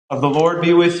Of the Lord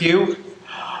be with you.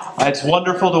 It's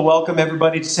wonderful to welcome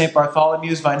everybody to St.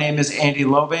 Bartholomew's. My name is Andy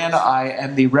Lobban. I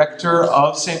am the rector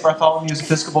of St. Bartholomew's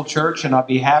Episcopal Church, and on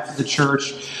behalf of the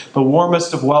church, the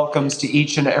warmest of welcomes to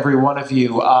each and every one of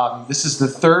you. This is the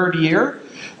third year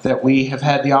that we have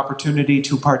had the opportunity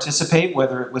to participate,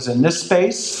 whether it was in this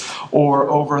space or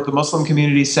over at the Muslim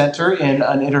Community Center in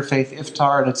an Interfaith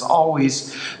Iftar, and it's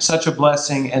always such a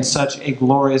blessing and such a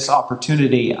glorious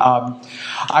opportunity. I'm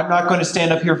not going to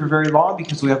stand up here for very long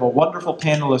because we have a wonderful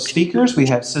panel of speakers. We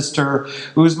have Sister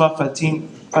Uzma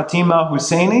Fatima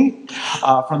Husaini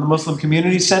from the Muslim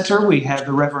Community Center. We have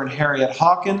the Reverend Harriet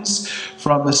Hawkins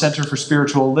from the Center for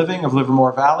Spiritual Living of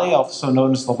Livermore Valley, also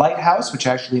known as the Lighthouse, which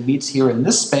actually meets here in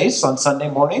this space on Sunday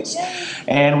mornings.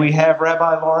 And we have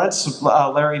Rabbi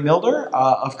Larry Milder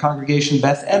of Congregation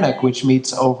Beth Emek, which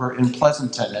meets over in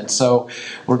Pleasanton. And so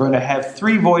we're going to have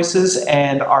three voices,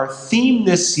 and our theme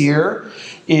this year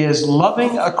is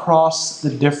loving across the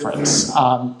difference.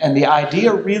 And the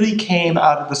idea really came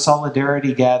out of the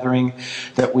solidarity gathering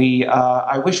that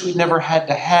I wish we'd never had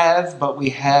to have, but we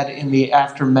had in the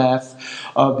aftermath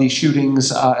of the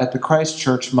shootings at the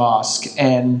Christchurch Mosque.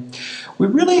 And we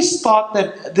really thought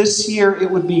that this year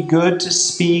it would be good to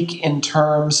speak in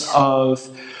terms of,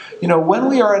 when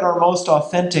we are at our most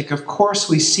authentic, of course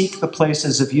we seek the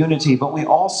places of unity, but we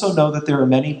also know that there are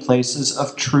many places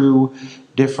of true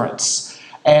difference.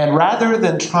 And rather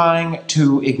than trying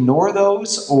to ignore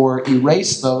those or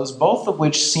erase those, both of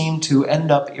which seem to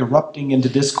end up erupting into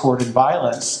discord and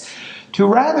violence, to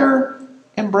rather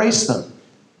embrace them,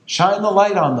 shine the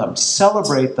light on them,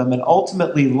 celebrate them, and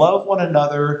ultimately love one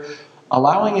another,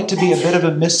 allowing it to be a bit of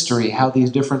a mystery how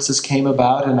these differences came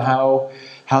about and how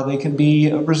they can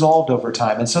be resolved over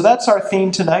time. And so that's our theme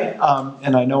tonight,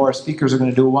 and I know our speakers are going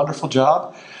to do a wonderful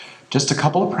job. Just a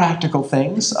couple of practical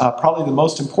things. Probably the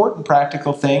most important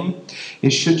practical thing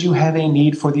is, should you have a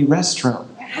need for the restroom,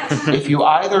 if you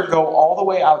either go all the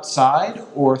way outside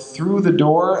or through the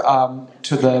door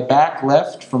to the back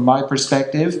left from my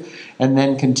perspective, and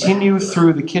then continue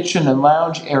through the kitchen and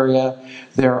lounge area,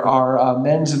 there are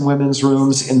men's and women's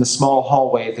rooms in the small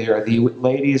hallway there. The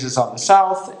ladies is on the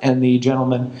south and the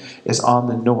gentleman is on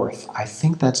the north. I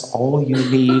think that's all you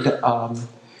need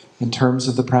in terms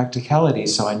of the practicality.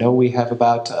 So I know we have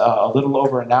about a little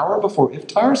over an hour before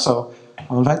Iftar, so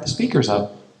I'll invite the speakers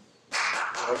up.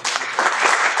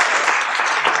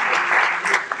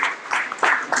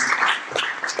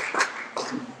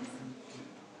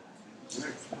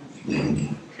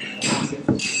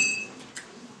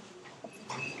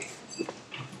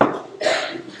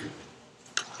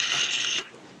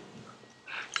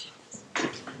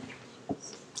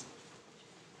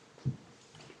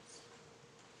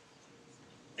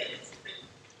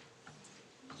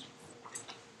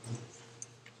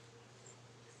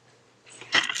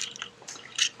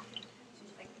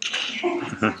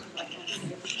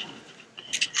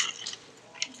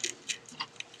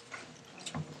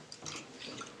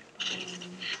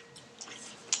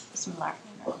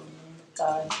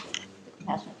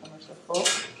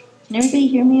 Can everybody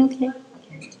hear me okay?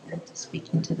 Okay, I have to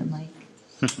speak into the mic.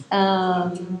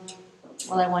 Well,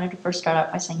 I wanted to first start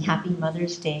out by saying Happy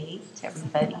Mother's Day to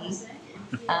everybody.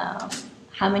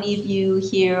 How many of you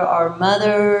here are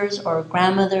mothers or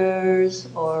grandmothers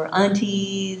or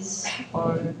aunties?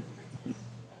 Or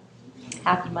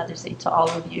Happy Mother's Day to all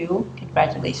of you.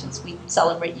 Congratulations, we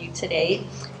celebrate you today.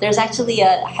 There's actually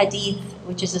a hadith,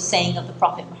 which is a saying of the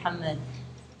Prophet Muhammad,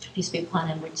 peace be upon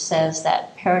him, which says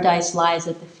that paradise lies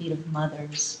at the feet of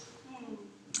mothers.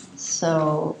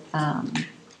 So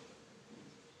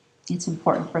it's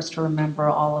important for us to remember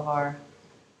all of our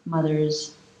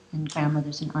mothers and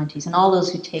grandmothers and aunties and all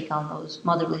those who take on those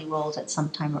motherly roles at some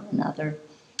time or another.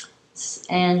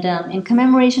 And in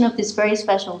commemoration of this very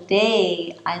special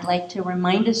day, I'd like to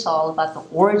remind us all about the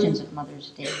origins of Mother's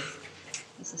Day.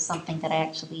 This is something that I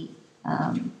actually,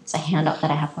 it's a handout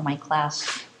that I have for my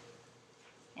class.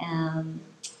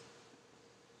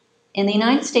 In the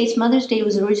United States, Mother's Day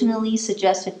was originally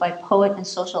suggested by poet and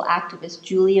social activist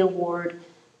Julia Ward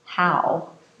Howe.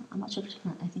 I'm not sure if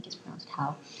I think it's pronounced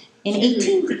Howe. In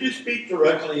 18... Could you speak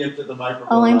directly into the microphone?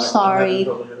 Oh, I'm sorry.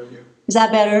 Is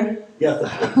that better? Yes,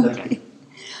 that's good. Thank you.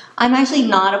 I'm actually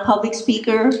not a public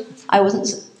speaker. I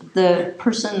wasn't, the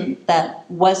person that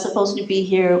was supposed to be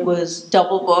here was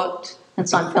double booked, and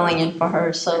so I'm filling in for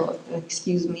her, so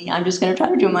excuse me. I'm just going to try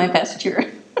to do my best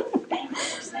here.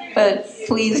 But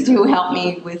please do help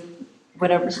me with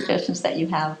whatever suggestions that you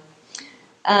have.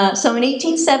 So in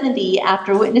 1870,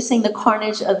 after witnessing the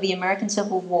carnage of the American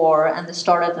Civil War and the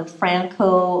start of the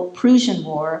Franco-Prussian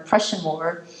War,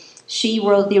 She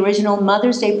wrote the original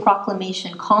Mother's Day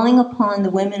proclamation calling upon the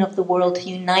women of the world to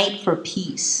unite for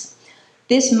peace.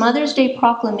 This Mother's Day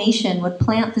proclamation would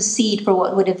plant the seed for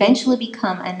what would eventually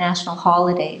become a national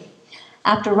holiday.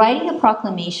 After writing the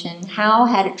proclamation, Howe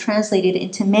had it translated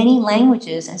into many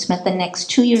languages and spent the next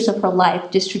 2 years of her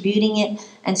life distributing it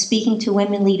and speaking to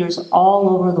women leaders all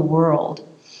over the world.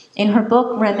 In her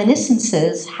book,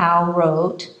 Reminiscences, Howe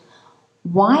wrote,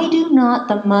 "Why do not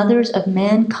the mothers of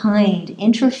mankind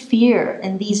interfere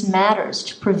in these matters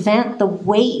to prevent the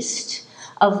waste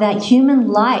of that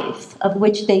human life of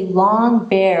which they long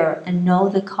bear and know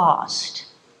the cost?"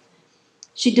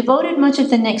 She devoted much of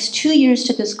the next 2 years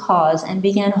to this cause and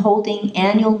began holding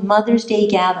annual Mother's Day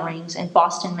gatherings in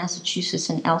Boston, Massachusetts,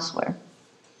 and elsewhere.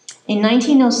 In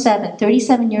 1907,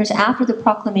 37 years after the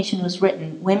proclamation was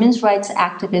written, women's rights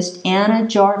activist Anna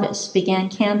Jarvis began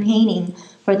campaigning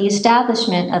for the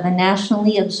establishment of a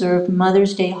nationally observed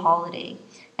Mother's Day holiday.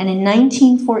 And in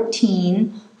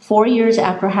 1914, 4 years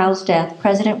after Howe's death,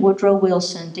 President Woodrow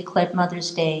Wilson declared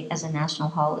Mother's Day as a national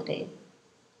holiday.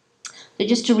 So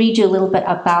just to read you a little bit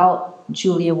about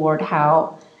Julia Ward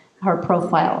Howe, her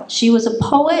profile. She was a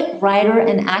poet, writer,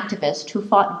 and activist who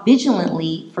fought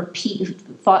vigilantly for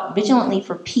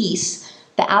peace,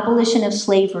 the abolition of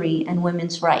slavery, and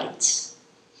women's rights.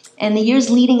 In the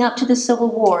years leading up to the Civil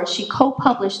War, she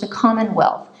co-published The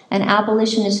Commonwealth, an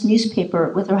abolitionist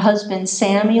newspaper, with her husband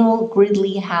Samuel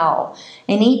Gridley Howe.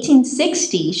 In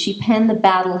 1860, she penned the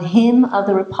battle hymn of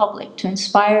the Republic to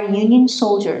inspire Union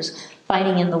soldiers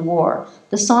fighting in the war.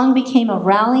 The song became a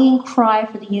rallying cry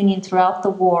for the Union throughout the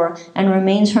war and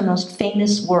remains her most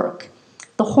famous work.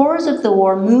 The horrors of the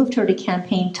war moved her to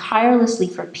campaign tirelessly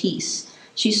for peace.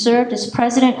 She served as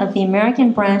president of the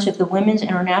American branch of the Women's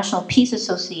International Peace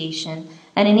Association,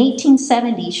 and in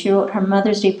 1870 she wrote her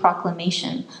Mother's Day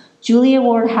proclamation. Julia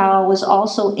Ward Howe was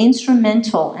also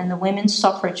instrumental in the women's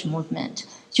suffrage movement.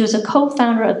 She was a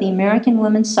co-founder of the American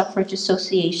Women's Suffrage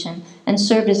Association and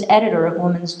served as editor of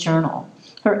Women's Journal.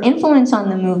 Her influence on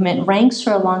the movement ranks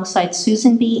her alongside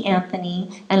Susan B. Anthony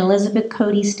and Elizabeth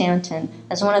Cady Stanton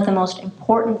as one of the most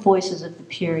important voices of the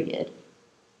period.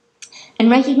 In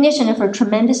recognition of her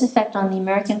tremendous effect on the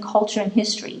American culture and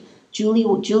history,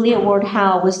 Julia Ward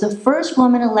Howe was the first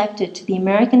woman elected to the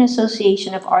American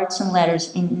Association of Arts and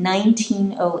Letters in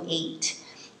 1908.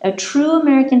 A true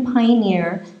American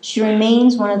pioneer, she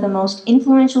remains one of the most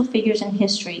influential figures in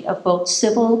history of both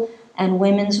civil and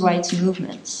women's rights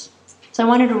movements. So I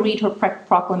wanted to read her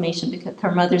proclamation,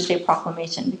 her Mother's Day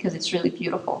proclamation, because it's really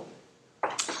beautiful.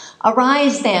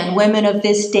 "Arise then, women of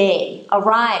this day.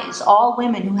 Arise, all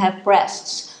women who have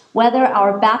breasts, whether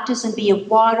our baptism be of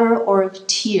water or of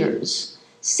tears.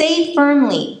 Say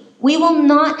firmly, we will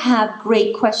not have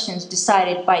great questions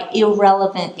decided by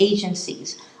irrelevant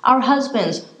agencies. Our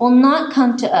husbands will not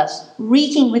come to us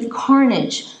reeking with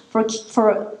carnage for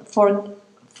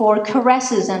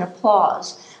caresses and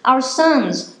applause. Our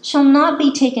sons shall not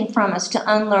be taken from us to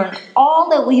unlearn all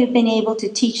that we have been able to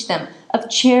teach them of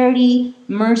charity,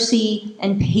 mercy,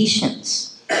 and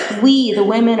patience. We, the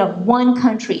women of one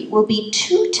country, will be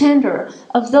too tender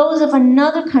of those of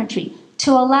another country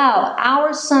to allow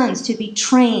our sons to be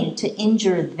trained to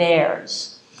injure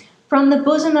theirs. From the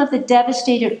bosom of the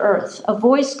devastated earth, a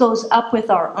voice goes up with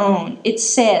our own. It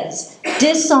says,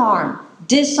 disarm,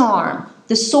 disarm.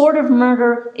 The sword of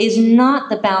murder is not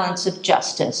the balance of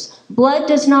justice. Blood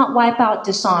does not wipe out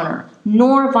dishonor,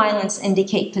 nor violence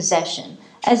indicate possession.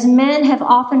 As men have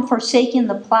often forsaken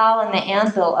the plow and the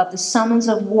anvil of the summons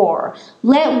of war,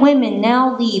 let women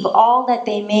now leave all that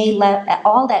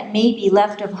may be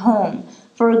left of home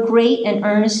for a great and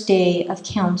earnest day of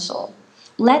counsel.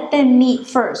 Let them meet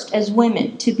first as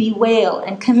women to bewail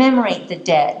and commemorate the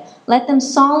dead. Let them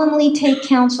solemnly take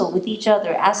counsel with each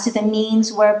other as to the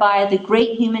means whereby the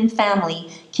great human family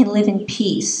can live in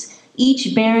peace,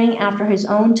 each bearing after his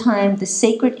own time the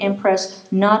sacred impress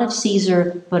not of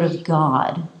Caesar, but of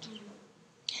God.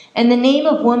 In the name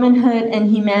of womanhood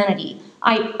and humanity,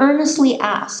 I earnestly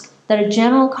ask that a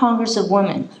General Congress of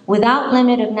Women, without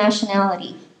limit of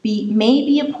nationality, may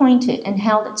be appointed and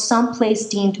held at some place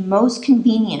deemed most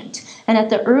convenient and at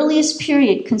the earliest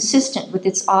period consistent with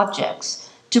its objects,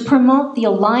 to promote the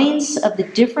alliance of the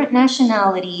different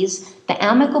nationalities, the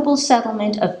amicable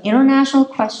settlement of international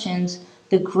questions,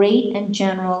 the great and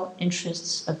general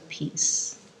interests of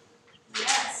peace.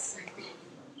 Yes.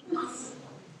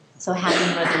 So happy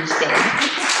Mother's Day.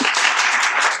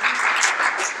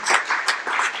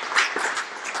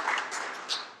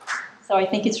 So I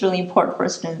think it's really important for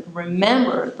us to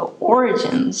remember the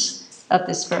origins of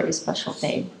this very special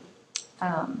day.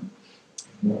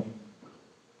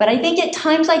 But I think at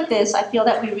times like this, I feel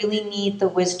that we really need the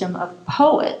wisdom of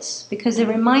poets because they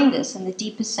remind us in the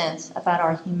deepest sense about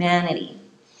our humanity.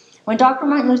 When Dr.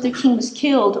 Martin Luther King was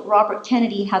killed, Robert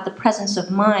Kennedy had the presence of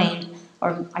mind,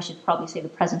 or I should probably say the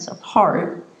presence of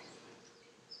heart,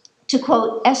 to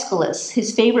quote Aeschylus,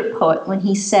 his favorite poet, when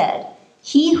he said,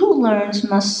 "He who learns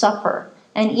must suffer,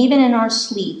 and even in our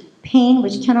sleep, pain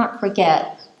which cannot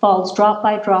forget falls drop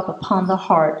by drop upon the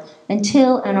heart,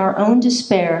 until in our own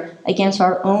despair, against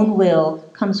our own will,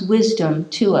 comes wisdom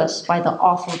to us by the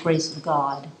awful grace of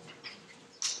God."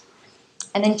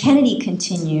 And then Kennedy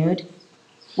continued,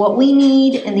 "What we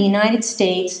need in the United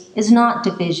States is not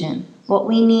division. What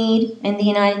we need in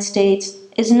the United States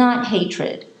is not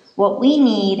hatred. What we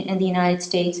need in the United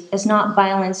States is not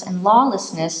violence and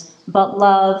lawlessness, but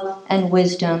love and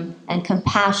wisdom and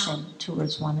compassion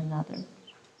towards one another."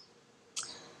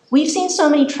 We've seen so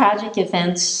many tragic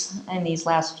events in these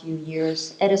last few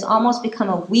years. It has almost become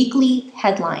a weekly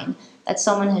headline that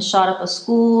someone has shot up a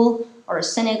school or a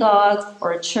synagogue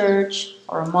or a church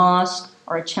or a mosque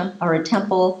or a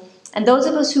temple. And those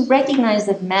of us who recognize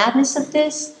the madness of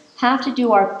this have to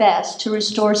do our best to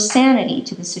restore sanity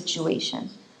to the situation.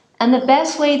 And the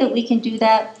best way that we can do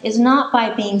that is not by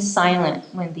being silent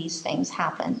when these things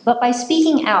happen, but by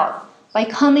speaking out, by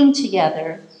coming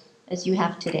together, as you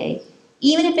have today,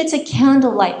 even if it's a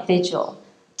candlelight vigil.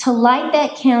 To light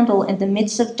that candle in the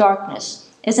midst of darkness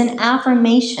is an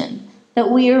affirmation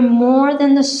that we are more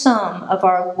than the sum of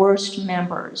our worst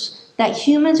members, that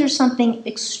humans are something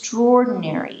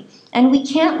extraordinary, and we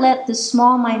can't let the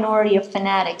small minority of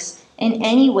fanatics in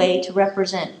any way to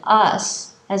represent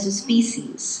us as a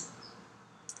species.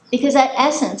 Because at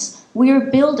essence, we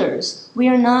are builders, we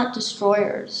are not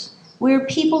destroyers. We are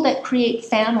people that create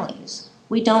families.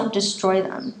 We don't destroy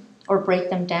them or break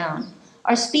them down.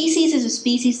 Our species is a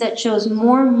species that shows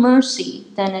more mercy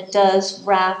than it does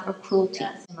wrath or cruelty.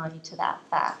 Testimony to that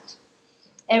fact.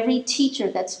 Every teacher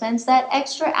that spends that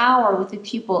extra hour with a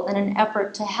pupil in an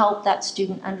effort to help that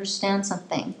student understand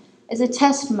something is a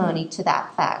testimony to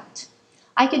that fact.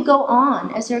 I could go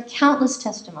on, as there are countless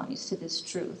testimonies to this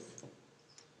truth.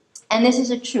 And this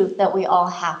is a truth that we all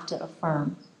have to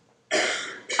affirm.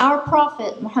 Our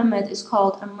prophet, Muhammad, is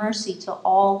called a mercy to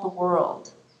all the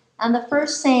world. And the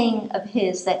first saying of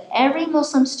his that every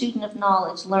Muslim student of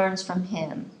knowledge learns from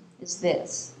him is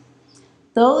this: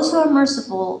 "Those who are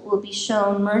merciful will be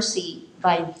shown mercy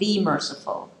by the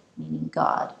merciful," meaning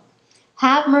God.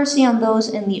 "Have mercy on those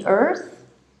in the earth,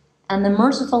 and the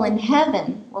merciful in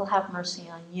heaven will have mercy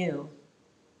on you."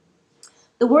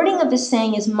 The wording of this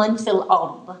saying is man fil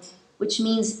ard, which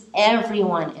means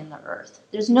everyone in the earth.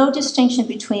 There's no distinction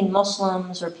between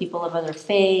Muslims or people of other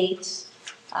faiths,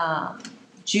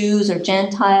 Jews or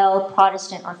Gentile,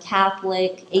 Protestant or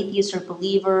Catholic, atheist or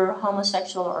believer,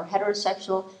 homosexual or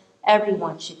heterosexual.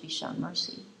 Everyone should be shown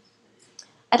mercy.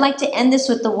 I'd like to end this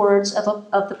with the words of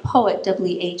the poet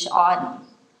W.H. Auden.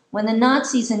 When the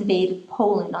Nazis invaded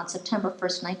Poland on September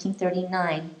 1st,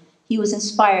 1939, he was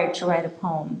inspired to write a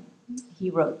poem. He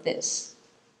wrote this: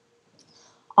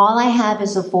 "All I have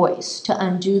is a voice to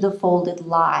undo the folded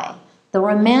lie, the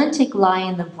romantic lie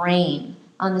in the brain,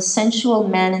 on the sensual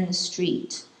man in the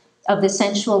street, of the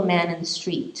sensual man in the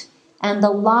street, and the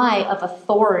lie of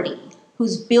authority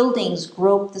whose buildings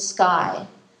grope the sky.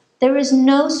 There is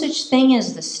no such thing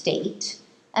as the state,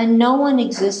 and no one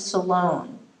exists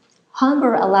alone.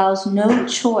 Hunger allows no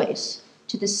choice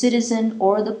to the citizen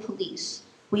or the police.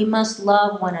 We must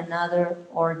love one another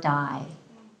or die.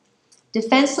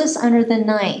 Defenseless under the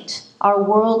night, our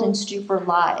world in stupor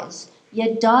lies,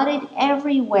 yet dotted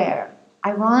everywhere,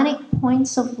 ironic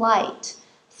points of light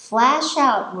flash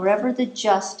out wherever the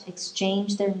just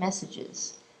exchange their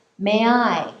messages. May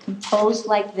I, composed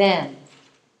like them,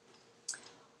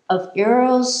 of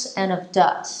eros and of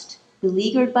dust,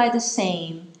 beleaguered by the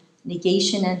same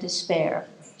negation and despair,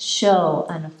 show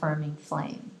an affirming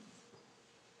flame."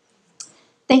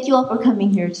 Thank you all for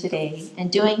coming here today and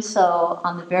doing so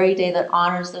on the very day that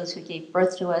honors those who gave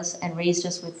birth to us and raised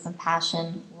us with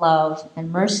compassion, love,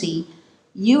 and mercy.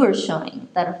 You are showing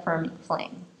that affirming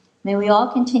flame. May we all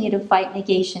continue to fight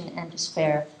negation and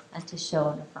despair and to show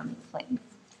an affirming flame.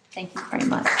 Thank you very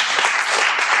much.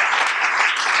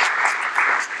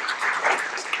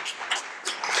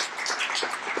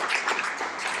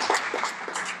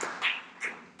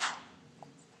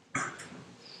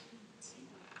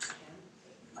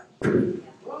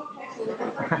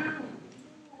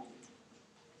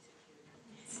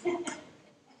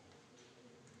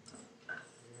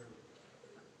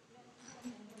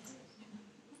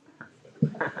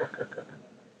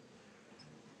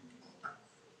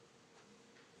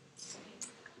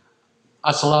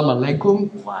 Assalamu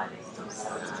alaikum.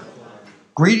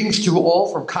 Greetings to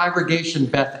all from Congregation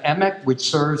Beth Emek, which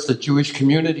serves the Jewish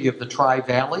community of the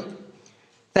Tri-Valley.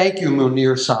 Thank you,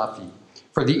 Munir Safi,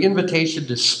 for the invitation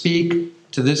to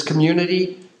speak to this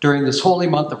community during this holy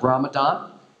month of Ramadan.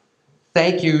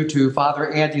 Thank you to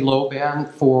Father Andy Lobban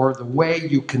for the way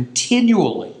you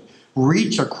continually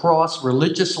reach across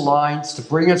religious lines to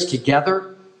bring us together,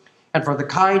 and for the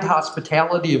kind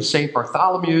hospitality of St.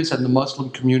 Bartholomew's and the Muslim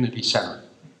Community Center.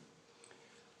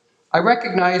 I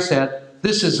recognize that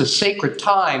this is a sacred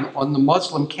time on the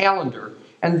Muslim calendar,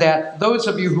 and that those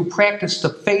of you who practice the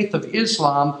faith of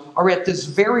Islam are at this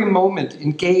very moment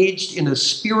engaged in a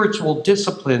spiritual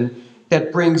discipline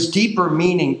that brings deeper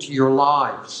meaning to your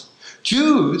lives.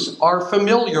 Jews are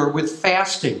familiar with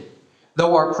fasting,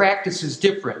 though our practice is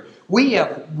different. We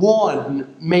have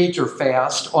one major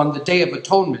fast on the Day of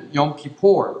Atonement, Yom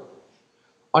Kippur.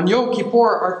 On Yom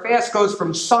Kippur, our fast goes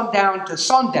from sundown to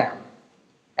sundown.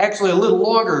 Actually, a little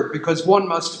longer because one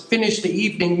must finish the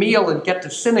evening meal and get to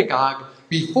synagogue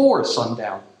before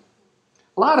sundown.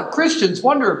 A lot of Christians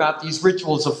wonder about these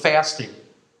rituals of fasting.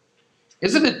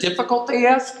 Isn't it difficult, they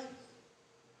ask?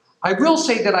 I will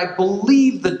say that I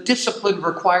believe the discipline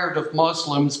required of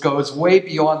Muslims goes way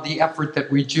beyond the effort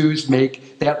that we Jews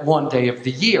make that one day of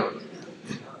the year.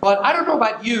 But I don't know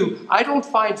about you, I don't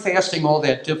find fasting all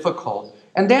that difficult.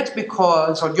 And that's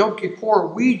because on Yom Kippur,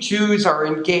 we Jews are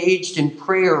engaged in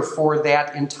prayer for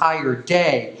that entire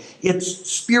day.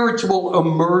 It's spiritual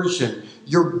immersion.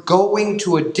 You're going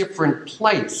to a different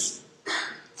place.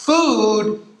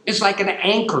 Food is like an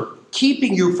anchor,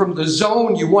 keeping you from the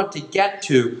zone you want to get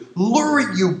to,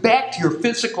 luring you back to your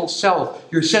physical self,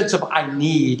 your sense of I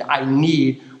need,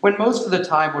 when most of the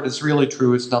time what is really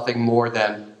true is nothing more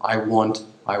than I want.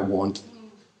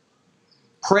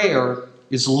 Prayer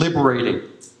is liberating,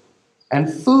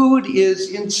 and food is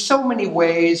in so many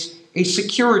ways a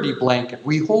security blanket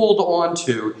we hold on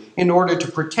to in order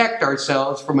to protect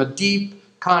ourselves from a deep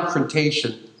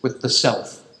confrontation with the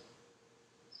self.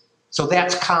 So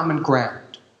that's common ground.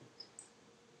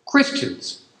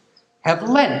 Christians have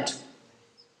Lent.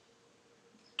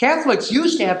 Catholics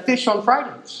used to have fish on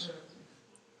Fridays.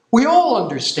 We all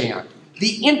understand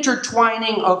the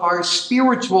intertwining of our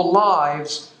spiritual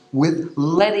lives with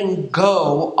letting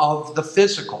go of the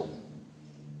physical.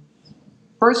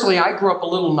 Personally, I grew up a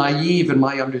little naive in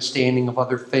my understanding of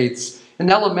other faiths. In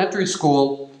elementary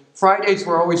school, Fridays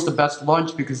were always the best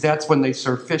lunch because that's when they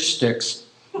serve fish sticks.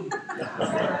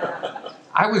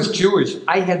 I was Jewish.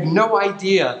 I had no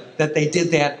idea that they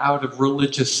did that out of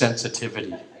religious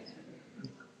sensitivity.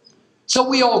 So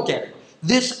we all get it.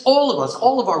 This, all of us,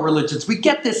 all of our religions, we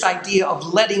get this idea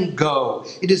of letting go.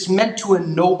 It is meant to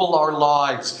ennoble our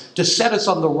lives, to set us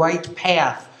on the right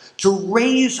path, to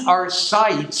raise our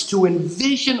sights, to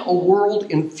envision a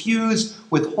world infused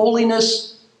with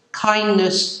holiness,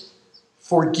 kindness,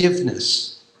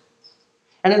 forgiveness.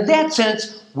 And in that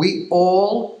sense, we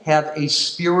all have a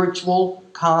spiritual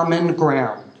common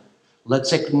ground.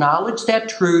 Let's acknowledge that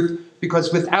truth,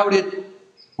 because without it,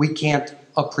 we can't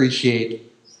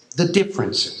appreciate the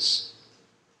differences.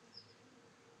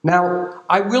 Now,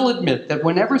 I will admit that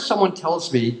whenever someone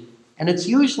tells me, and it's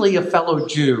usually a fellow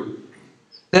Jew,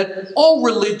 that all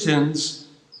religions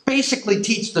basically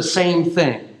teach the same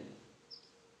thing,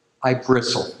 I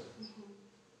bristle.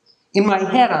 In my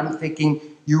head, I'm thinking,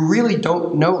 you really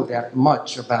don't know that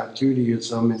much about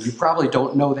Judaism, and you probably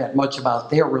don't know that much about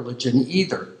their religion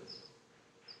either.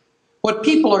 What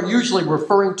people are usually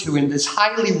referring to in this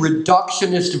highly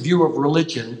reductionist view of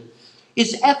religion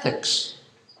is ethics.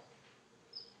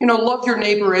 You know, love your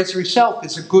neighbor as yourself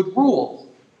is a good rule,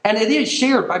 and it is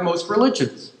shared by most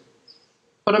religions.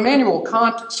 But Immanuel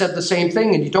Kant said the same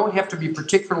thing, and you don't have to be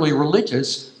particularly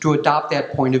religious to adopt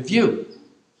that point of view.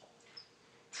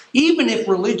 Even if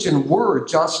religion were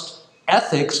just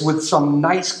ethics with some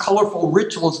nice, colorful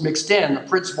rituals mixed in, a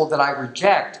principle that I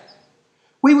reject,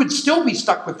 we would still be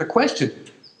stuck with the question,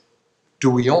 do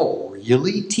we all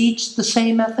really teach the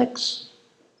same ethics?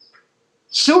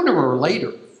 Sooner or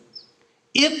later,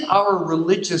 if our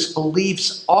religious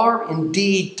beliefs are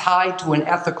indeed tied to an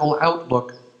ethical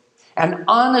outlook, an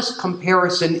honest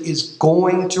comparison is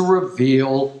going to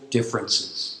reveal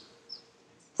differences.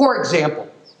 For example,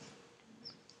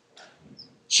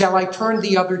 shall I turn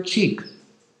the other cheek?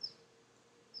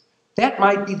 That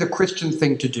might be the Christian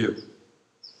thing to do.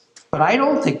 But I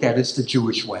don't think that is the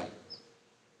Jewish way.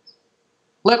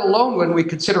 Let alone when we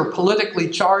consider politically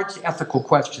charged ethical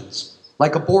questions,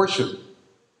 like abortion.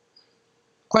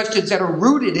 Questions that are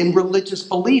rooted in religious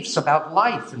beliefs about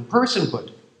life and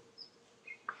personhood.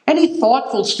 Any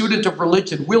thoughtful student of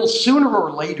religion will sooner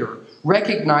or later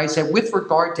recognize that with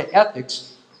regard to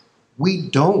ethics, we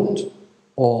don't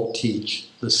all teach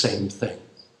the same thing.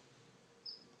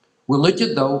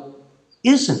 Religion, though,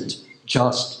 isn't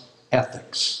just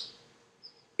ethics.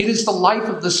 It is the life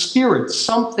of the Spirit,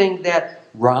 something that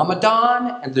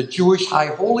Ramadan and the Jewish High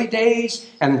Holy Days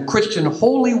and Christian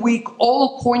Holy Week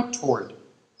all point toward.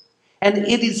 And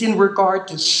it is in regard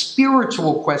to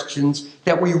spiritual questions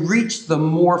that we reach the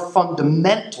more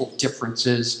fundamental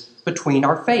differences between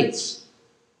our faiths.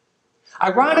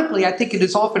 Ironically, I think it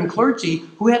is often clergy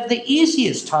who have the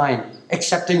easiest time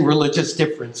accepting religious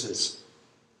differences.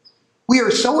 We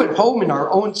are so at home in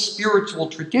our own spiritual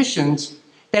traditions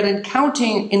that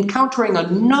encountering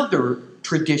another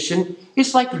tradition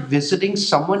is like visiting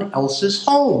someone else's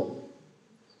home.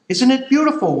 Isn't it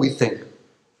beautiful, we think?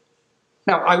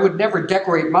 Now, I would never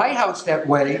decorate my house that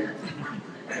way,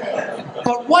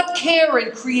 but what care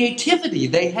and creativity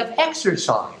they have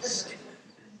exercised.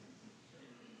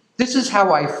 This is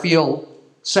how I feel,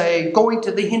 say, going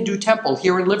to the Hindu temple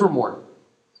here in Livermore.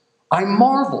 I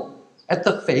marvel at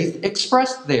the faith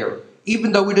expressed there,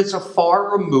 even though it is a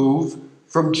far remove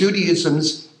from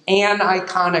Judaism's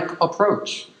aniconic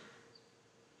approach.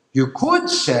 You could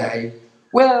say,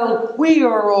 well, we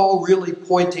are all really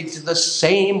pointing to the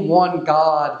same one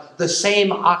God, the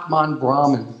same Atman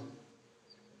Brahman.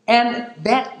 And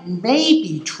that may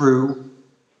be true,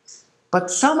 but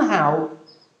somehow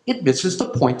it misses the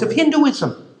point of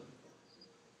Hinduism.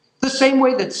 The same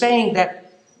way that saying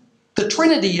that the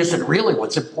Trinity isn't really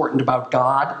what's important about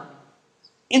God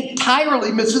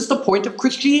entirely misses the point of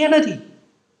Christianity.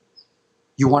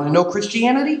 You want to know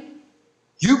Christianity?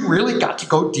 You've really got to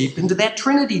go deep into that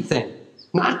Trinity thing,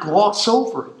 not gloss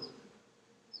over it.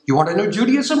 You want to know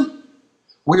Judaism?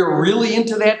 We're really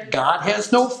into that God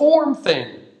has no form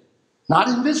thing. Not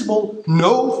invisible,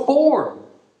 no form.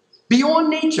 Beyond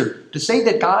nature, to say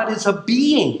that God is a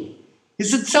being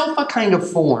is itself a kind of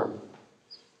form.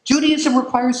 Judaism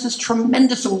requires this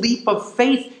tremendous leap of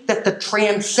faith that the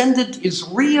transcendent is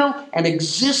real and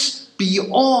exists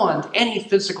beyond any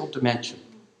physical dimension.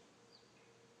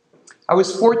 I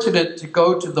was fortunate to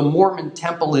go to the Mormon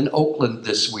temple in Oakland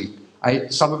this week.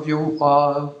 Some of you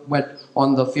went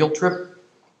on the field trip.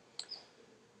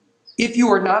 If you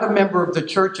are not a member of the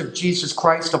Church of Jesus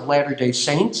Christ of Latter-day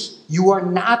Saints, you are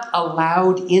not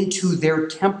allowed into their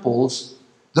temples,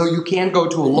 though you can go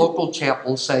to a local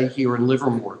chapel, say here in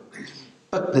Livermore.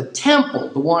 But the temple,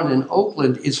 the one in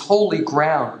Oakland, is holy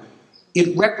ground.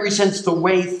 It represents the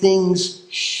way things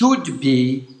should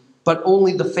be, but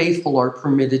only the faithful are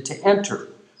permitted to enter.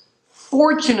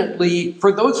 Fortunately,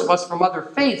 for those of us from other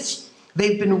faiths,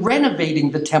 they've been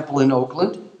renovating the temple in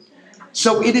Oakland,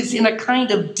 so it is in a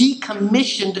kind of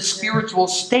decommissioned spiritual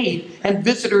state, and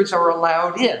visitors are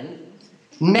allowed in.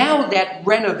 Now that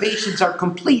renovations are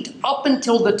complete, up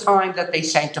until the time that they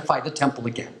sanctify the temple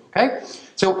again, okay?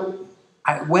 So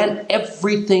I went,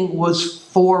 everything was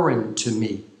foreign to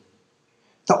me.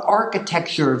 The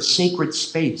architecture of sacred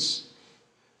space,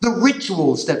 the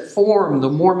rituals that form the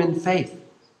Mormon faith,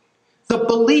 the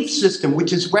belief system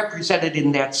which is represented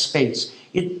in that space.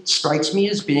 It strikes me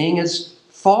as being as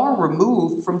far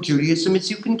removed from Judaism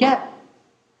as you can get.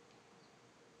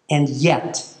 And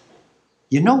yet,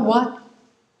 you know what?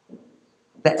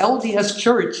 The LDS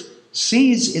Church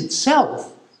sees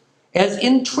itself as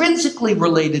intrinsically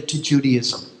related to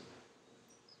Judaism.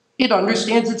 It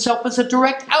understands itself as a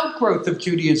direct outgrowth of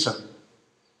Judaism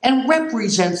and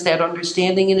represents that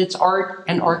understanding in its art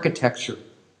and architecture.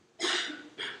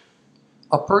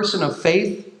 A person of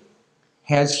faith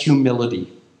has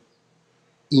humility.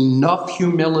 Enough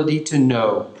humility to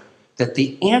know that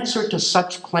the answer to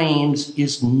such claims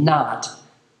is not,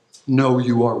 no,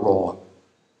 you are wrong.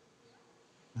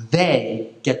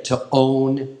 They get to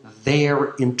own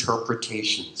their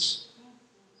interpretations.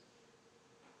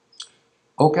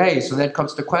 Okay, so that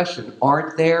comes to the question,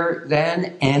 aren't there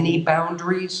then any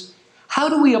boundaries? How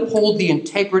do we uphold the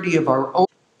integrity of our own?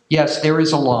 Yes, there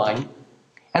is a line,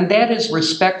 and that is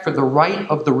respect for the right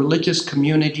of the religious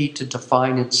community to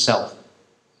define itself.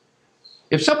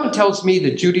 If someone tells me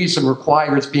that Judaism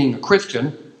requires being a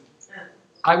Christian,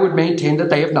 I would maintain that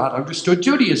they have not understood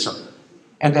Judaism,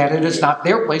 and that it is not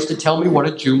their place to tell me what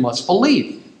a Jew must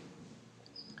believe.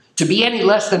 To be any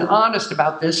less than honest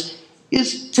about this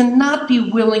is to not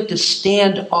be willing to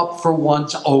stand up for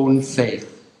one's own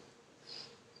faith.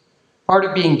 Part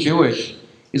of being Jewish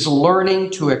is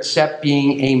learning to accept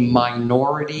being a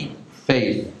minority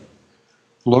faith,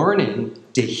 learning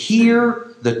to hear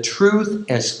the truth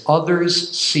as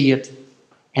others see it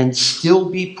and still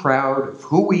be proud of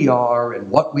who we are and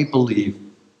what we believe.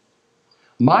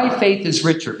 My faith is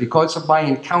richer because of my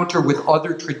encounter with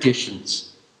other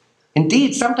traditions.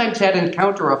 Indeed, sometimes that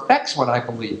encounter affects what I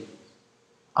believe.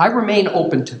 I remain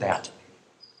open to that.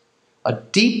 A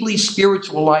deeply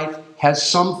spiritual life has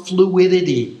some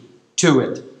fluidity to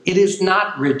it. It is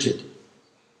not rigid.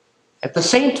 At the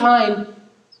same time,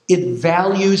 it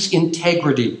values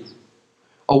integrity,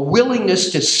 a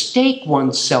willingness to stake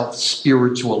oneself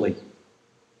spiritually.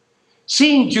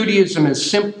 Seeing Judaism as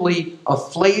simply a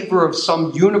flavor of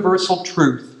some universal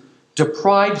truth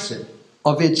deprives it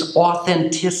of its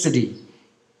authenticity.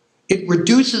 It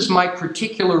reduces my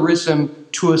particularism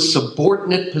to a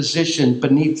subordinate position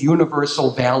beneath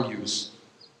universal values.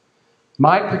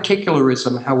 My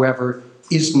particularism, however,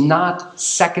 is not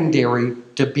secondary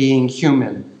to being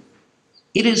human.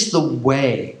 It is the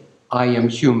way I am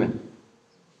human,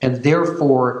 and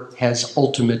therefore has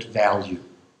ultimate value.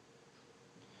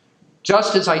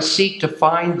 Just as I seek to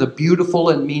find the beautiful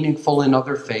and meaningful in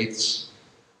other faiths,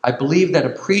 I believe that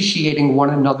appreciating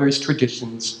one another's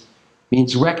traditions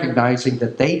means recognizing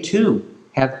that they too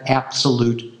have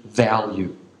absolute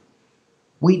value.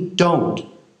 We don't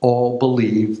all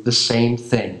believe the same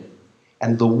thing,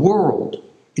 and the world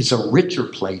is a richer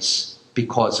place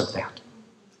because of that.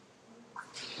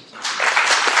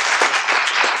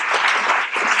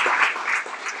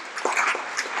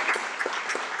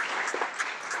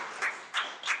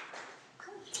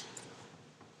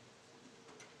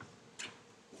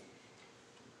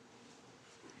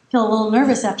 I feel a little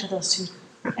nervous after those two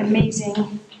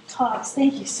amazing talks.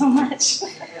 Thank you so much.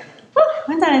 Whew,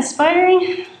 wasn't that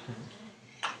inspiring?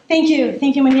 Thank you,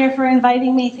 Munir, for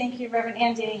inviting me. Thank you, Reverend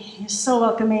Andy. You're so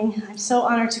welcoming. I'm so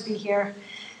honored to be here.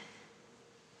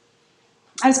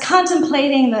 I was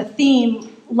contemplating the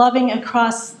theme, loving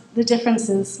across the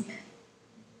differences.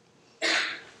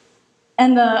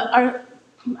 And I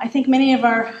think many of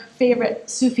our favorite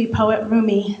Sufi poet,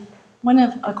 Rumi,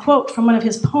 a quote from one of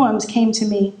his poems came to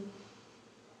me.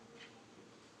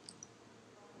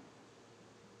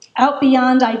 Out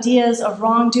beyond ideas of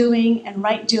wrongdoing and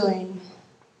right doing,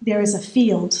 there is a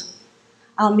field.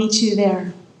 I'll meet you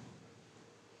there.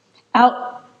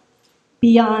 Out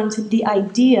beyond the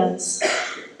ideas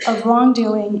of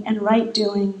wrongdoing and right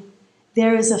doing,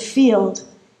 there is a field,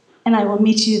 and I will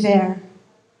meet you there.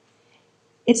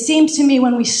 It seems to me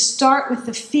when we start with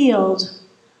the field,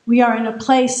 we are in a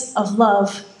place of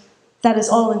love that is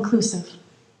all-inclusive.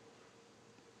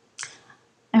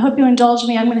 I hope you indulge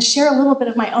me. I'm going to share a little bit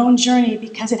of my own journey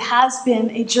because it has been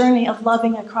a journey of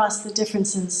loving across the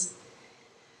differences.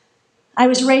 I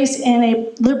was raised in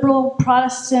a liberal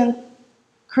Protestant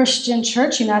Christian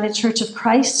church, United Church of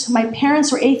Christ. My parents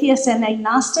were atheists and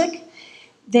agnostic.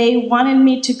 They wanted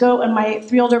me to go, and my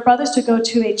three older brothers, to go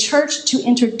to a church to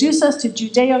introduce us to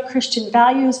Judeo-Christian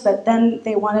values, but then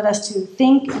they wanted us to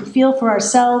think and feel for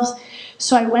ourselves.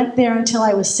 So I went there until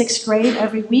I was 6th grade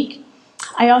every week.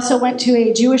 I also went to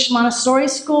a Jewish Montessori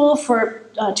school for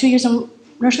 2 years in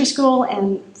nursery school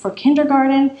and for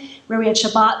kindergarten, where we had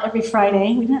Shabbat every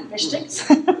Friday. We didn't have Vishtiks.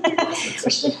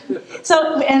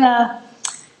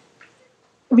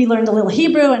 We learned a little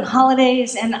Hebrew and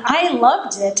holidays, and I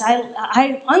loved it.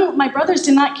 My brothers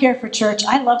did not care for church.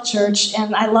 I loved church,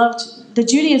 and I loved the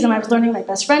Judaism I was learning. My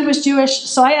best friend was Jewish,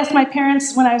 so I asked my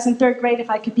parents when I was in 3rd grade if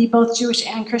I could be both Jewish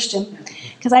and Christian,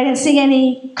 because I didn't see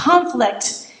any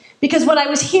conflict. Because what I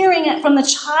was hearing from the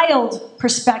child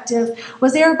perspective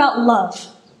was they were about love.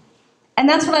 And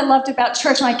that's what I loved about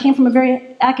church. And I came from a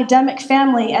very academic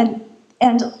family, and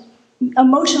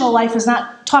emotional life is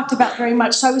not talked about very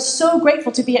much. So I was so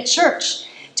grateful to be at church,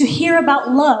 to hear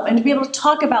about love and to be able to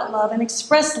talk about love and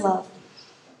express love.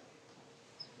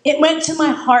 It went to my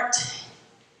heart.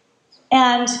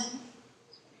 And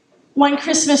one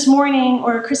Christmas morning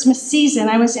or Christmas season,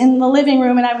 I was in the living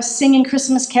room and I was singing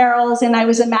Christmas carols and I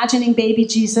was imagining baby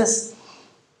Jesus.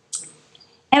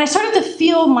 And I started to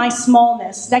feel my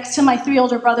smallness next to my 3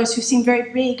 older brothers who seemed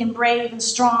very big and brave and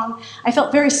strong. I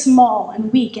felt very small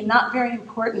and weak and not very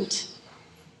important.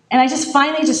 And I just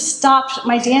finally stopped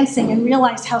my dancing and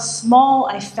realized how small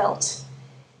I felt.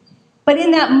 But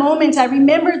in that moment, I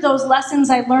remembered those lessons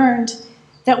I learned,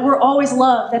 that we're always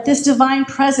loved, that this divine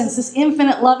presence, this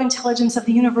infinite love intelligence of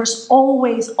the universe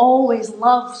always, always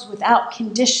loves without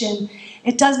condition.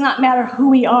 It does not matter who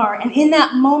we are. And in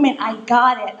that moment, I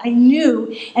got it. I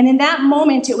knew. And in that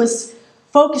moment, it was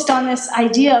focused on this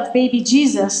idea of baby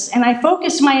Jesus. And I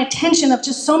focused my attention of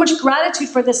just so much gratitude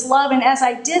for this love. And as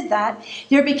I did that,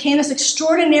 there became this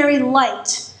extraordinary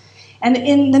light. And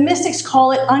the mystics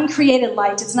call it uncreated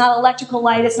light. It's not electrical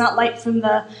light. It's not light from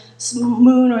the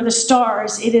moon or the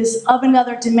stars. It is of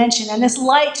another dimension. And this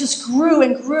light just grew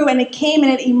and grew, and it came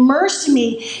and it immersed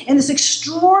me in this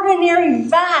extraordinary,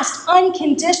 vast,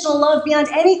 unconditional love beyond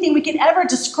anything we could ever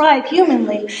describe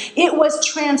humanly. It was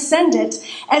transcendent.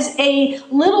 As a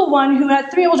little one who had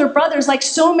 3 older brothers, like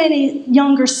so many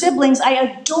younger siblings, I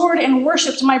adored and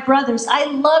worshipped my brothers. I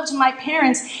loved my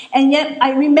parents, and yet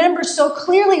I remember so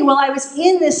clearly while I was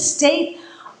in this state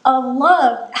of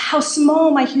love, how small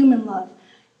my human love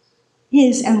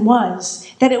is and was,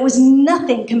 that it was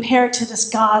nothing compared to this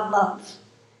God love.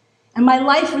 And my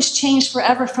life was changed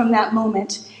forever from that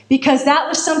moment, because that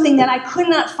was something that I could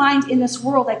not find in this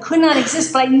world. I could not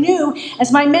exist, but I knew, as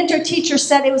my mentor teacher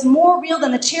said, it was more real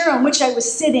than the chair on which I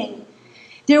was sitting.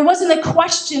 There wasn't a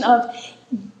question of,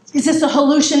 is this a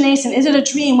hallucination? Is it a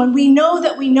dream? When we know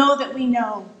that we know that we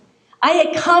know. I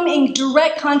had come in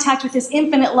direct contact with this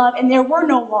infinite love, and there were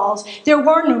no walls, there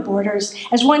were no borders.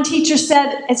 As one teacher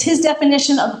said, as his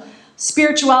definition of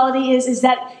spirituality is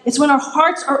that it's when our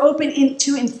hearts are open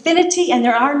to infinity and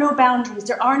there are no boundaries,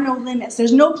 there are no limits.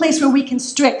 There's no place where we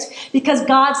constrict, because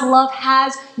God's love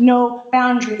has no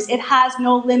boundaries. It has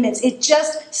no limits. It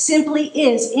just simply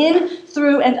is, in,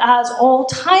 through, and as all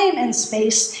time and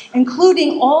space,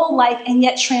 including all life, and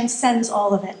yet transcends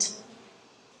all of it.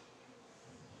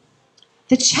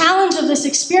 The challenge of this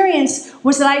experience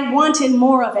was that I wanted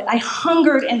more of it. I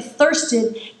hungered and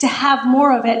thirsted to have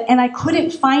more of it, and I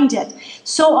couldn't find it.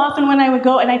 So often when I would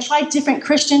go, and I tried different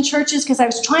Christian churches because I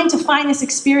was trying to find this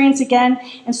experience again,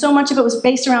 and so much of it was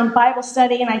based around Bible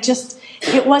study, and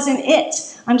it wasn't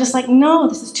it. I'm just like, no,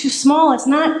 this is too small. It's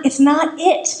not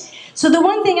it. So the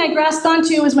one thing I grasped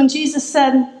onto was when Jesus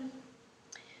said,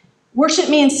 worship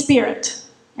me in spirit.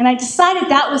 And I decided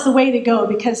that was the way to go,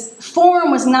 because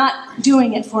form was not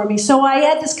doing it for me. So I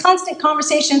had this constant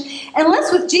conversation, and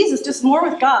less with Jesus, just more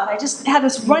with God. I just had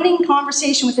this running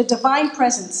conversation with the divine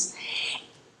presence.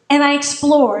 And I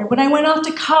explored. When I went off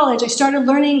to college, I started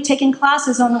learning, taking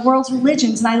classes on the world's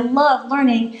religions, and I love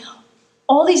learning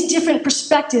all these different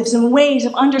perspectives and ways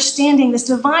of understanding this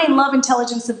divine love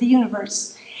intelligence of the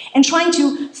universe, and trying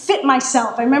to fit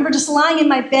myself. I remember just lying in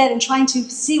my bed and trying to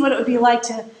see what it would be like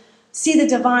to see the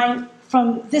divine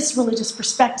from this religious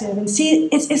perspective, and see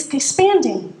it's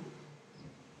expanding.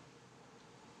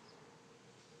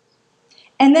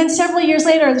 And then several years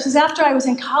later, this was after I was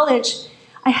in college,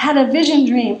 I had a vision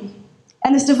dream.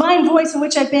 And this divine voice in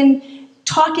which I've been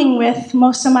talking with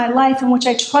most of my life, and which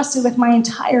I trusted with my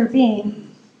entire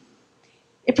being,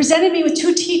 it presented me with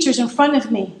 2 teachers in front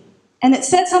of me. And it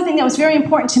said something that was very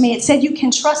important to me. It said, you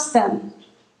can trust them.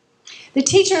 The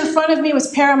teacher in front of me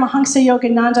was Paramahansa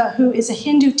Yogananda, who is a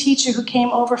Hindu teacher who came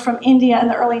over from India in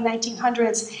the early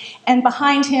 1900s. And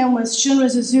behind him was Shunra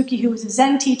Suzuki, who was a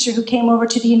Zen teacher who came over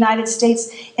to the United States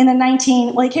in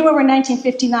he came over in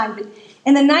 1959, but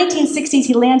in the 1960s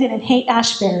he landed in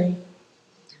Haight-Ashbury.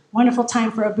 Wonderful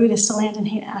time for a Buddhist to land in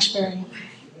Haight-Ashbury.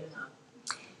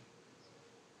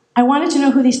 I wanted to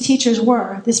know who these teachers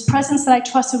were. This presence that I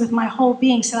trusted with my whole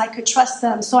being said I could trust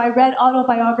them. So I read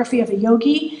Autobiography of a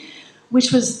Yogi,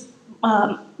 which was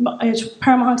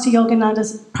Paramahansa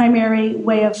Yogananda's primary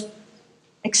way of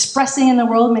expressing in the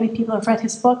world. Many people have read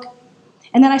his book.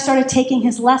 And then I started taking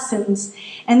his lessons.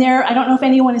 And there, I don't know if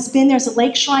anyone has been, there's a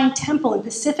Lake Shrine Temple in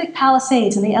Pacific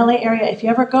Palisades in the LA area. If you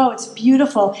ever go, it's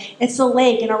beautiful. It's a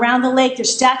lake, and around the lake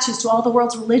there's statues to all the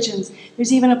world's religions.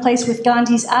 There's even a place with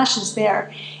Gandhi's ashes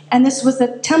there. And this was the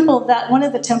temple one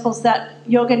of the temples that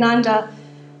Yogananda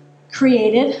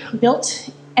built.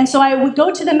 And so I would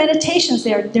go to the meditations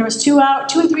there. There was 2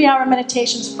 and 3 hour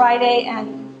meditations Friday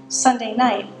and Sunday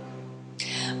night.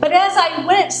 But as I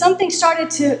went, something started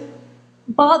to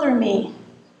bother me.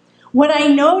 What I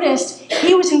noticed,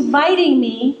 he was inviting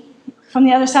me from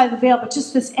the other side of the veil, but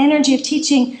just this energy of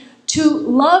teaching, to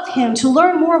love him, to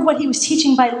learn more of what he was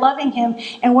teaching by loving him.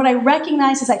 And what I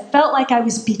recognized is I felt like I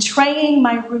was betraying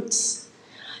my roots,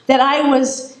 that I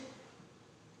was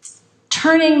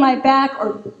turning my back,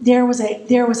 or there was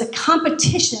a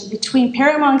competition between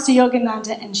Paramahansa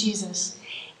Yogananda and Jesus.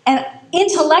 And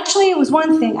intellectually, it was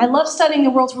one thing. I love studying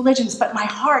the world's religions, but my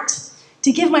heart,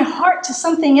 to give my heart to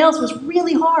something else, was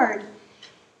really hard.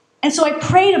 And so I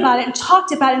prayed about it and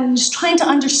talked about it and just trying to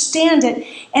understand it.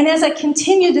 And as I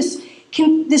continued,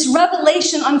 this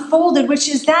revelation unfolded, which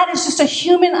is that is just a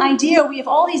human idea. We have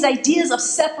all these ideas of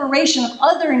separation, of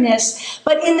otherness,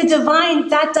 but in the divine,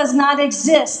 that does not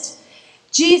exist.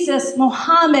 Jesus,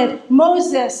 Muhammad,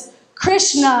 Moses,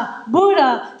 Krishna,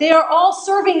 Buddha, they are all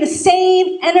serving the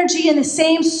same energy and the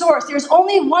same source. There's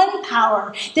only one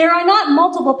power. There are not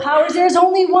multiple powers. There's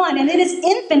only one, and it is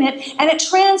infinite, and it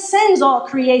transcends all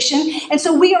creation. And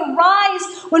so we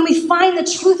arise when we find the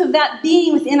truth of that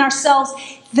being within ourselves,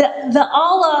 the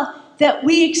Allah that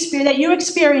we experience, that you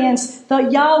experience, the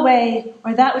Yahweh,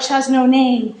 or that which has no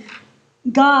name,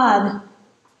 God,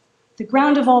 the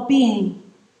ground of all being,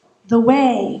 the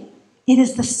way. It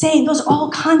is the same. Those are all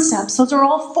concepts. Those are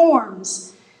all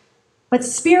forms. But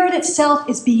spirit itself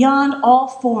is beyond all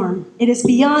form. It is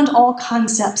beyond all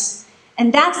concepts.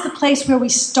 And that's the place where we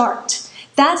start.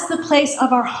 That's the place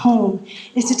of our home,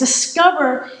 is to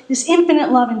discover this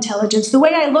infinite love intelligence. The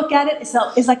way I look at it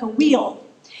is like a wheel.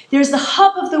 There's the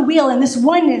hub of the wheel, and this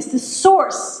oneness, this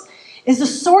source, is the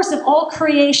source of all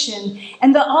creation.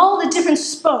 And all the different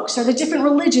spokes are the different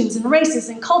religions and races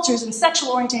and cultures and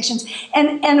sexual orientations.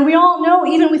 And we all know,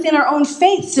 even within our own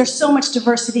faiths, there's so much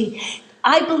diversity.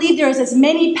 I believe there is as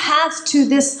many paths to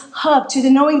this hub, to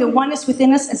the knowing the oneness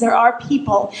within us, as there are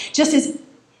people. Just as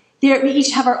we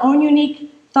each have our own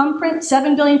unique thumbprint,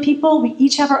 7 billion people, we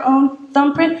each have our own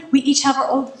thumbprint, we each have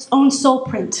our own soul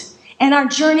print. And our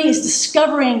journey is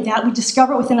discovering that. We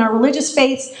discover it within our religious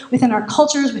faiths, within our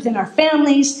cultures, within our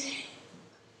families.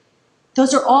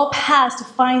 Those are all paths to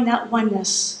find that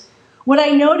oneness. What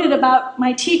I noted about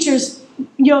my teachers,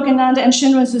 Yogananda and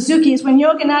Shinran Suzuki, is when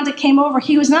Yogananda came over,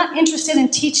 he was not interested in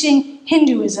teaching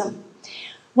Hinduism.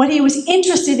 What he was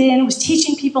interested in was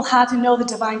teaching people how to know the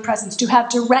divine presence, to have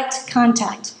direct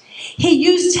contact. He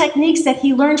used techniques that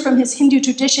he learned from his Hindu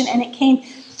tradition, and it came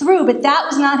through, but that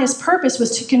was not his purpose,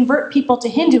 was to convert people to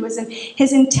Hinduism.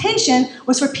 His intention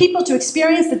was for people to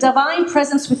experience the divine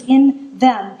presence within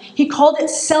them. He called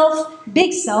it self,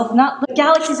 big self, not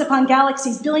galaxies upon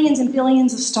galaxies, billions and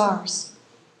billions of stars.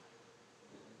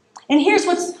 And here's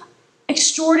what's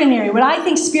extraordinary, what I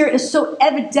think Spirit is so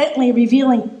evidently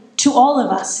revealing to all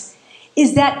of us,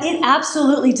 is that it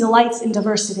absolutely delights in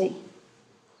diversity.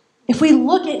 If we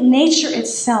look at nature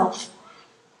itself,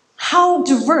 how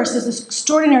diverse is this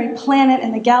extraordinary planet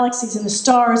and the galaxies and the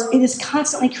stars it is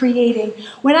constantly creating.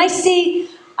 When I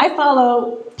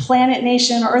follow Planet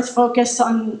Nation or Earth Focus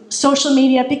on social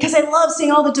media because I love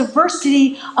seeing all the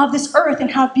diversity of this Earth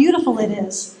and how beautiful it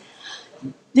is.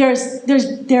 There's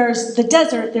the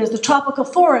desert, there's the tropical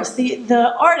forest,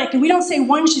 the Arctic, and we don't say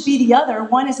one should be the other.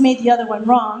 One has made the other one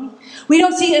wrong. We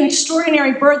don't see an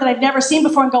extraordinary bird that I've never seen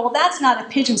before and go, well, that's not a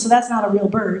pigeon, so that's not a real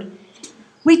bird.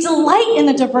 We delight in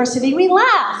the diversity. We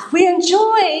laugh. We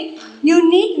enjoy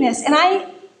uniqueness. And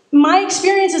my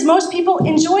experience is most people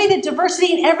enjoy the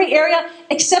diversity in every area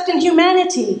except in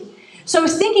humanity. So I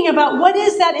was thinking about what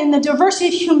is that in the diversity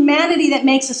of humanity that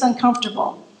makes us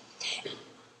uncomfortable?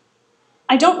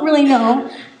 I don't really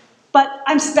know, but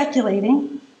I'm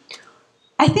speculating.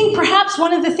 I think perhaps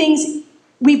one of the things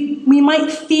we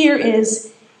might fear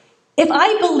is, if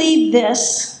I believe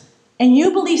this and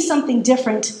you believe something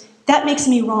different, that makes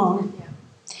me wrong.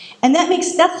 And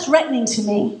that's threatening to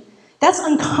me. That's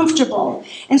uncomfortable.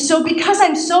 And so because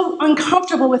I'm so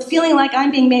uncomfortable with feeling like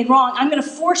I'm being made wrong, I'm going to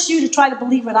force you to try to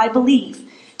believe what I believe,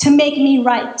 to make me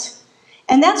right.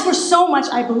 And that's where so much,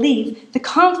 I believe, the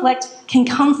conflict can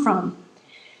come from.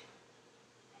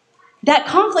 That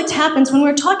conflict happens when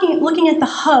we're looking at the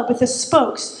hub with the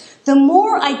spokes. The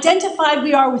more identified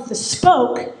we are with the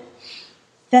spoke,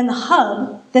 than the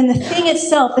hub, than the thing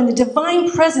itself, than the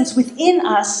divine presence within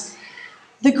us,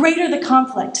 the greater the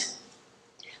conflict.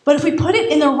 But if we put it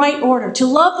in the right order, to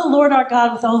love the Lord our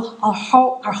God with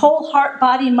our whole heart,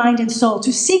 body, mind, and soul,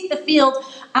 to seek the field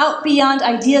out beyond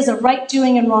ideas of right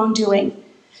doing and wrong doing,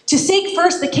 to seek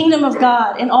first the kingdom of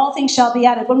God, and all things shall be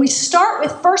added. When we start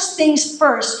with first things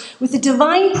first, with the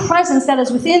divine presence that is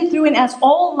within, through, and as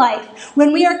all life,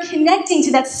 when we are connecting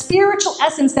to that spiritual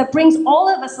essence that brings all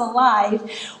of us alive,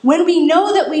 when we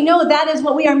know that is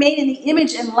what we are made in the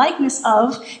image and likeness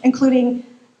of, including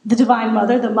the Divine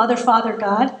Mother, the Mother, Father,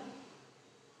 God,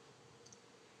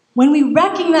 when we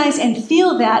recognize and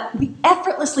feel that, we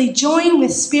effortlessly join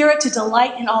with Spirit to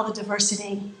delight in all the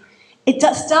diversity. It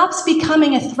stops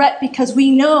becoming a threat because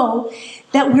we know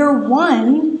that we're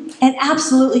one and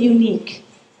absolutely unique.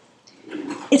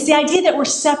 It's the idea that we're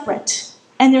separate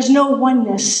and there's no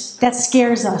oneness that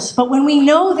scares us. But when we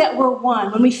know that we're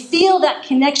one, when we feel that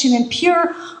connection in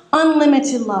pure,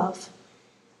 unlimited love,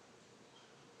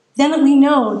 then we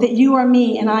know that you are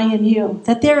me and I am you,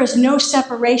 that there is no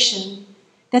separation,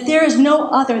 that there is no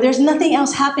other. There's nothing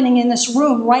else happening in this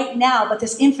room right now but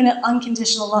this infinite,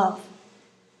 unconditional love.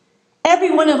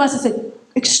 Every one of us is an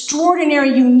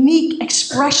extraordinary, unique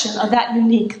expression of that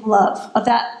unique love, of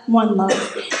that one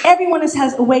love. Everyone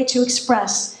has a way to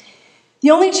express. The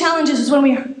only challenge is when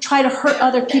we try to hurt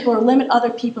other people or limit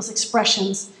other people's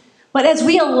expressions. But as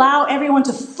we allow everyone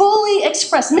to fully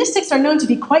express, mystics are known to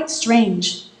be quite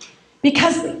strange,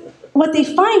 because what they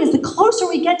find is the closer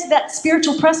we get to that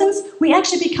spiritual presence, we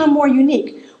actually become more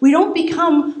unique. We don't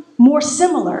become more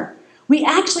similar. We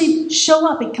actually show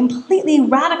up in completely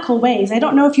radical ways. I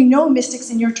don't know if you know mystics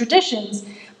in your traditions,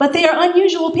 but they are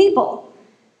unusual people.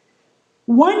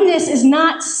 Oneness is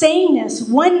not sameness.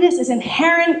 Oneness is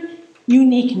inherent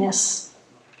uniqueness.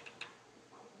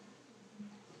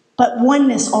 But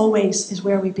oneness always is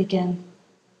where we begin.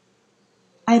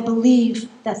 I believe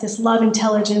that this love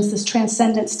intelligence, this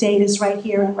transcendent state is right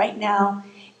here and right now.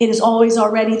 It is always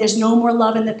already. There's no more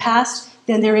love in the past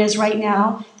than there is right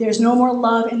now. There's no more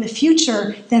love in the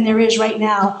future than there is right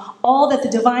now. All that the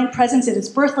divine presence, it is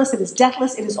birthless, it is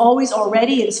deathless, it is always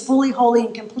already, it is fully, wholly,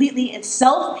 and completely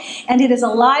itself, and it is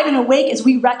alive and awake as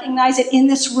we recognize it in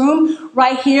this room,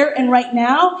 right here and right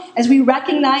now, as we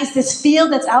recognize this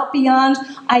field that's out beyond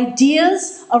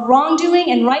ideas of wrongdoing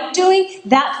and right doing.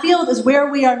 That field is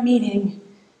where we are meeting.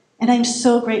 And I'm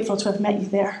so grateful to have met you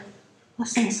there.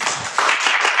 Blessings.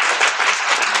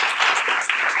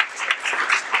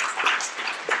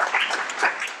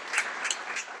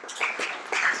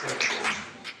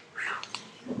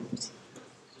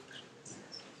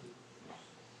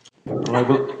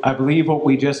 Well, I believe what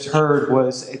we just heard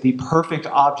was the perfect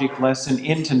object lesson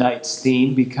in tonight's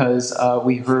theme, because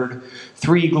we heard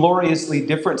three gloriously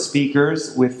different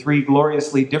speakers with three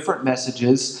gloriously different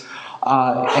messages,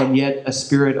 and yet a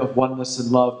spirit of oneness and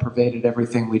love pervaded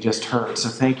everything we just heard. So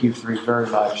thank you three very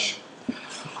much.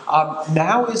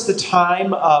 Now is the time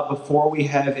before we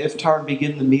have Iftar and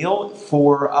begin the meal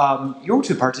for you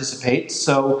to participate.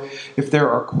 So if there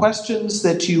are questions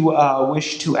that you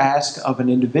wish to ask of an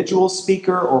individual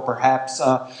speaker, or perhaps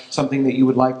something that you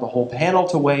would like the whole panel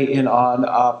to weigh in on,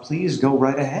 please go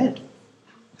right ahead.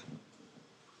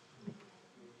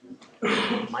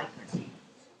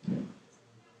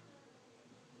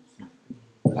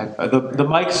 The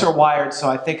mics are wired, so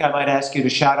I think I might ask you to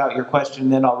shout out your question,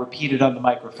 and then I'll repeat it on the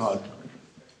microphone.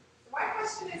 My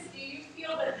question is, do you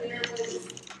feel that there was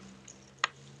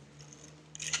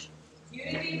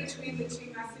unity between the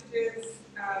two messages,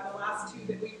 the last two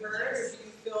that we heard, or do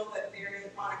you feel that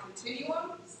they're on a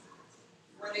continuum?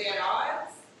 Were they at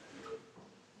odds?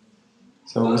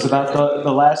 So it was about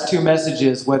the last two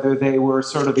messages, whether they were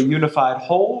sort of a unified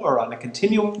whole, or on a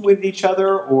continuum with each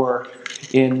other, or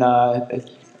in...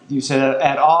 you said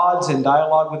at odds, in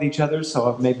dialogue with each other,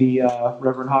 so maybe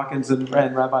Reverend Hawkins and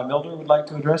Rabbi Milder would like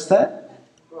to address that?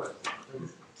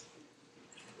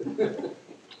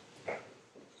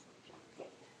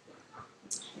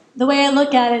 The way I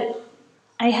look at it,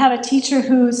 I have a teacher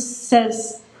who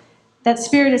says that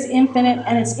spirit is infinite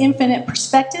and it's infinite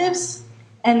perspectives,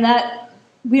 and that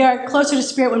we are closer to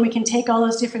spirit when we can take all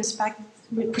those different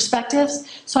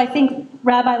perspectives. So I think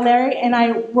Rabbi Larry and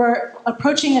I were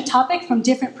approaching a topic from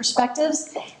different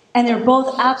perspectives, and they're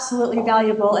both absolutely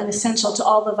valuable and essential to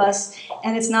all of us.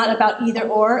 And it's not about either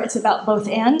or, it's about both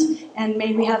and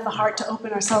may we have the heart to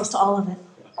open ourselves to all of it.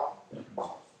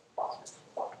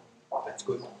 That's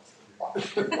good.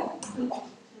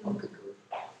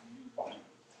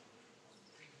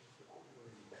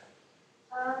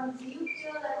 Do you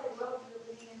feel that the world we're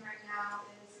living in right now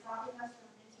is stopping us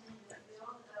from entering the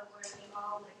field where we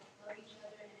all love each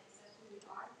other and accept who we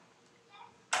are?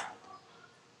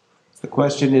 The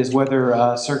question is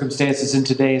whether circumstances in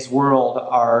today's world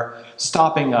are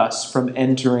stopping us from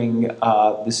entering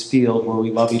this field where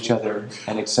we love each other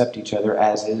and accept each other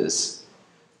as is.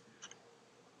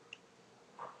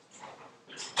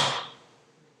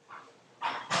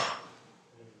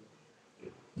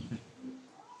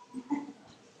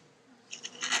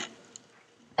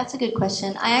 That's a good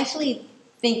question. I actually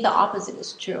think the opposite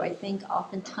is true. I think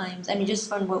oftentimes, just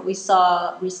from what we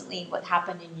saw recently, what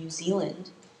happened in New Zealand,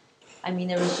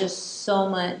 there was just so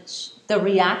much, the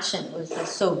reaction was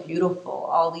just so beautiful.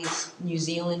 All these New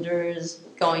Zealanders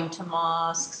going to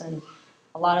mosques, and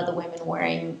a lot of the women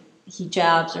wearing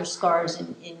hijabs or scarves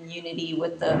in unity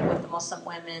with the Muslim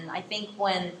women. I think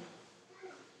when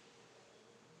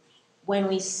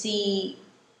we see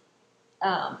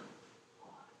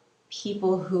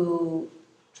people who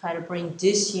try to bring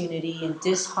disunity and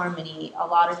disharmony, a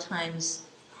lot of times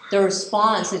the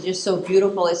response is just so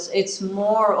beautiful. It's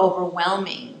more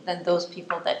overwhelming than those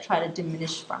people that try to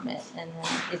diminish from it. And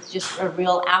then it's just a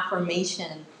real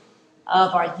affirmation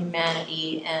of our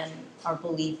humanity and our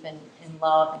belief in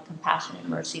love and compassion and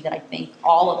mercy that I think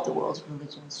all of the world's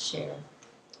religions share.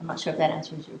 I'm not sure if that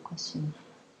answers your question.